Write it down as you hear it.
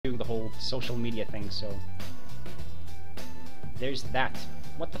social media thing, so there's that.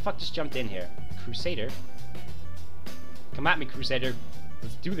 What the fuck just jumped in here? Crusader? Come at me, Crusader.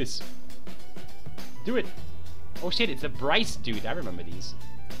 Let's do this. Do it. Oh shit, it's a Bryce dude. I remember these.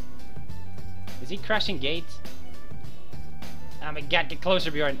 Is he crashing gate? Oh my god, get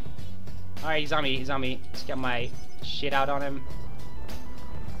closer, Bjorn. Alright, he's on me, he's on me. Let's get my shit out on him.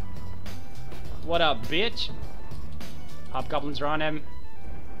 What up, bitch? Hobgoblins are on him.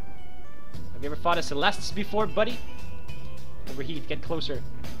 Have you ever fought a Celestis before, buddy? Overheat, get closer.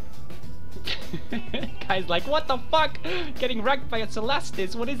 Guy's like, what the fuck? Getting wrecked by a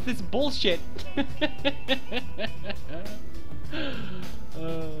Celestis? What is this bullshit?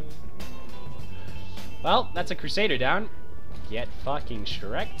 Well, that's a Crusader down. Get fucking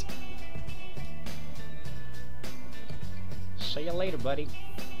shreked. See you later, buddy.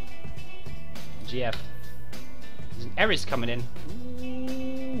 GF. There's an Eris coming in.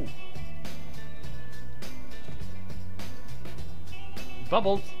 Ooh. He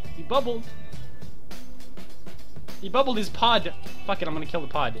bubbled. He bubbled. He bubbled his pod. Fuck it, I'm gonna kill the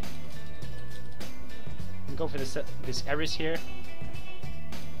pod. I'm going for this Eris here.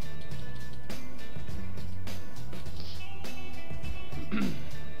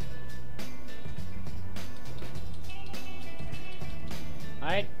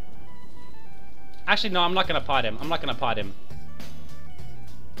 Alright. Actually, no, I'm not gonna pod him. I'm not gonna pod him.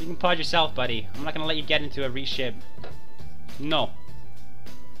 You can pod yourself, buddy. I'm not gonna let you get into a reship. No.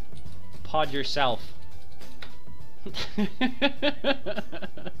 Pod yourself.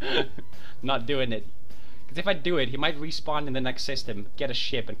 Not doing it. Because if I do it, he might respawn in the next system, get a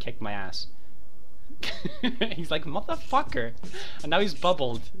ship, and kick my ass. He's like, motherfucker. And now he's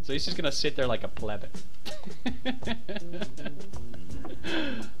bubbled, so he's just gonna sit there like a pleb.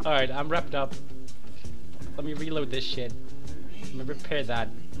 Alright, I'm wrapped up. Let me reload this shit. Let me repair that.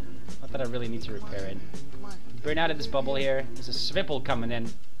 Not that I really need to repair it. Burn out of this bubble here. There's a Swipple coming in.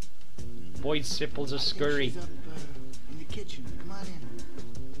 Boy, Swipples are scurry.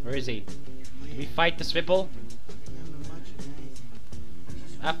 Where is he? Do we fight the Swipple?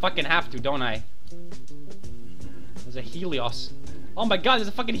 I fucking have to, don't I? There's a Helios. Oh my god, there's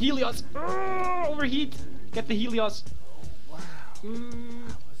a fucking Helios! Urgh, overheat! Get the Helios! Wow. I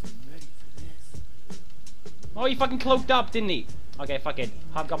wasn't ready for this. Oh, he fucking cloaked up, didn't he? Okay, fuck it.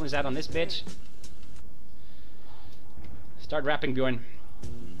 Hobgoblin's out on this bitch. Start rapping, Bjorn.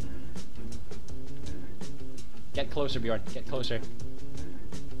 Get closer, Bjorn. Get closer.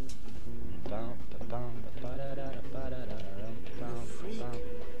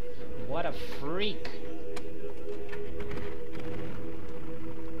 What a freak.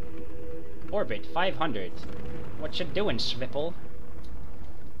 Orbit 500. What you doing, Swipple?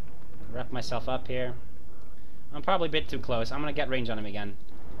 Wrap myself up here. I'm probably a bit too close. I'm gonna get range on him again.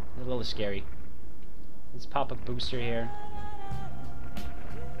 It's a little scary. Let's pop a booster here.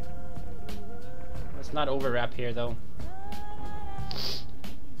 Let's not overwrap here though.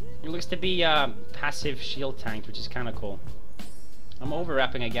 It looks to be passive shield tanked, which is kind of cool. I'm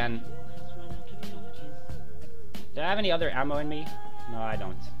overwrapping again. Do I have any other ammo in me? No, I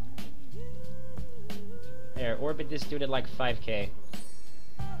don't. Here, orbit this dude at like 5k.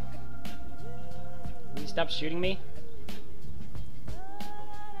 Will he stop shooting me?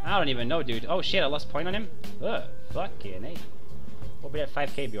 I don't even know, dude. Oh shit, I lost point on him? Ugh, fucking hey. Orbit at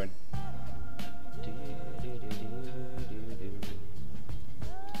 5k, Bjorn.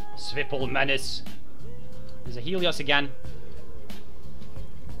 Swipple menace. There's a Helios again.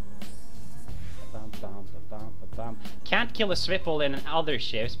 Can't kill a Swipple in other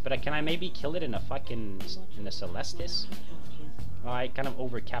ships, but can I maybe kill it in a fucking in a Celestis? Oh, I kind of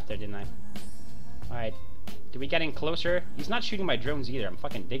overcapped there, didn't I? Alright. Do we get in closer? He's not shooting my drones either. I'm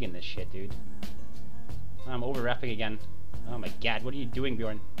fucking digging this shit, dude. I'm overwrapping again. Oh my god, what are you doing,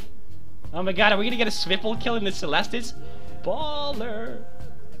 Bjorn? Oh my god, are we gonna get a Swipple kill in the Celestis? Baller!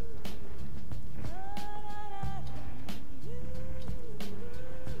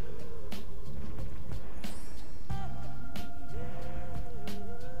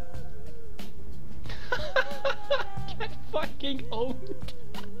 Get fucking owned!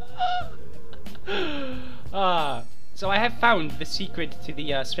 So I have found the secret to the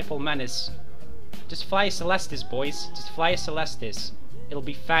Swipple menace. Just fly a Celestis, boys. Just fly a Celestis. It'll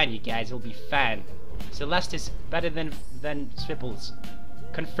be fine, you guys. It'll be fine. Celestis better than Swipples.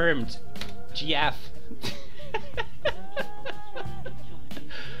 Confirmed. GF.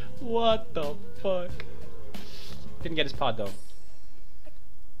 What the fuck? Didn't get his pod though.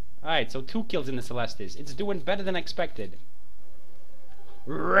 Alright, so 2 kills in the Celestis. It's doing better than expected.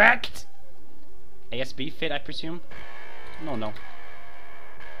 Wrecked! ASB fit, I presume? No.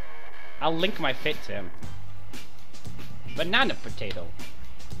 I'll link my fit to him. Banana potato.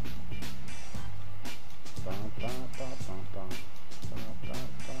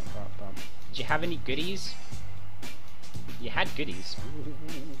 Did you have any goodies? You had goodies.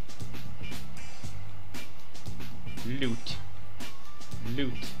 Loot.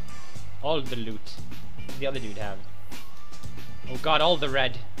 Loot. All the loot. What did the other dude have? Oh god, all the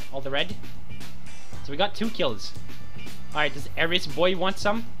red. All the red? So we got 2 kills. Alright, does Eris boy want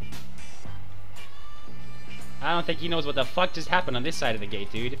some? I don't think he knows what the fuck just happened on this side of the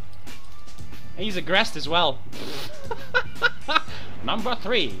gate, dude. And he's aggressed as well. Number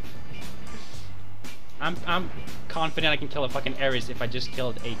 3. I'm confident I can kill a fucking Eris if I just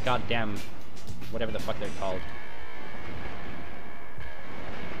killed a goddamn whatever the fuck they're called.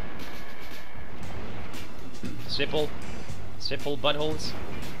 Sipple. Sipple buttholes.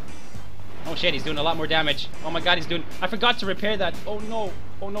 Oh shit, he's doing a lot more damage. Oh my god, he's doing... I forgot to repair that. Oh no.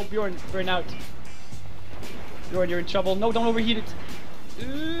 Oh no, Bjorn. Burn out. Bjorn, you're in trouble. No, don't overheat it.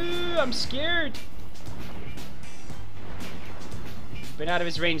 Ooh, I'm scared. Burn out of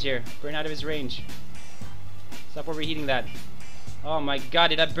his range here. Burn out of his range. Stop overheating that. Oh my god,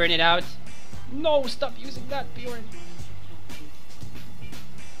 did I burn it out? No, stop using that, Bjorn.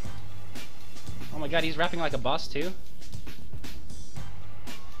 Oh my god, he's rapping like a boss too.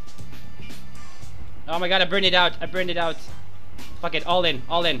 Oh my god, I burned it out. I burned it out. Fuck it, all in,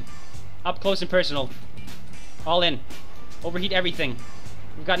 all in. Up close and personal. All in. Overheat everything.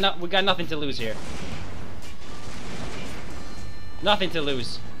 We got nothing to lose here. Nothing to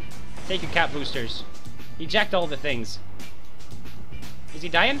lose. Take your cap boosters. Eject all the things. Is he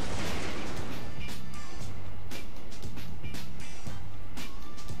dying?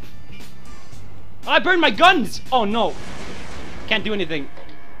 Oh, I burned my guns! Oh no. Can't do anything.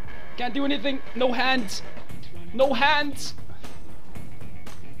 Can't do anything. No hands. No hands.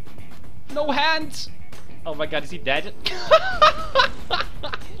 No hands. Oh my god, is he dead?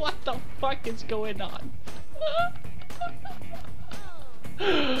 What the fuck is going on?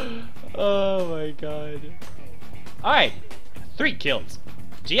 Oh my god. Alright. 3 kills.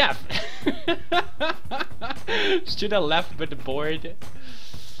 GF. Should have left with the board.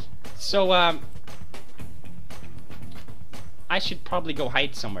 So, I should probably go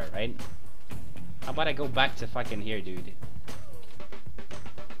hide somewhere, right? How about I go back to fucking here, dude?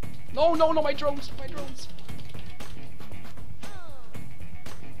 No, no, no, my drones! My drones!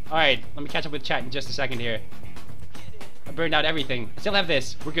 Alright, let me catch up with chat in just a second here. I burned out everything. I still have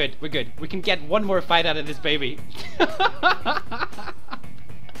this. We're good, we're good. We can get one more fight out of this baby. Alright,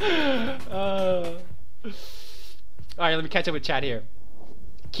 let me catch up with chat here.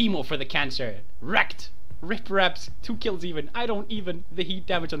 Chemo for the cancer. Wrecked. Rip reps. 2 kills even. I don't even. The heat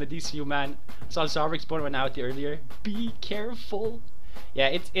damage on the DCU, man. Saw Zarvik spawn one out earlier. Be careful.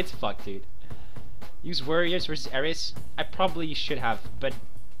 Yeah, it's fucked, dude. Use Warriors versus Eris. I probably should have, but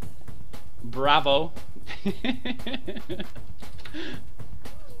bravo.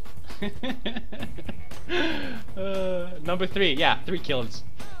 Number 3. Yeah, 3 kills.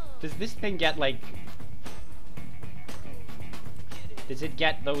 Does this thing get like... Does it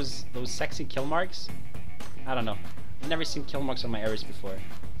get those sexy kill marks? I don't know. I've never seen kill marks on my Eris before.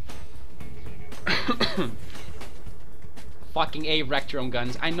 Fucking A, wrecked your own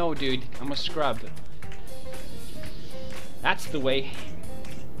guns. I know, dude. I'm a scrub. That's the way.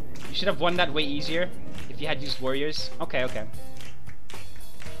 You should have won that way easier if you had used Warriors. Okay, okay.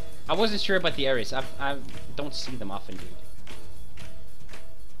 I wasn't sure about the Eris. I don't see them often, dude.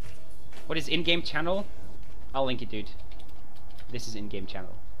 What is in-game channel? I'll link it, dude. This is in-game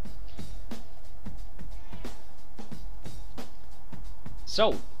channel.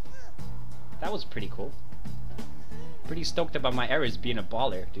 So, that was pretty cool. Pretty stoked about my Eris being a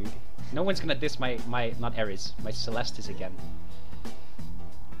baller, dude. No one's gonna diss my not Eris, my Celestis again.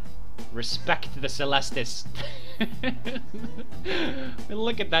 Respect the Celestis.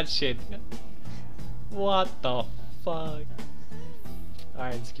 Look at that shit. What the fuck?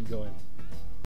 Alright, let's keep going.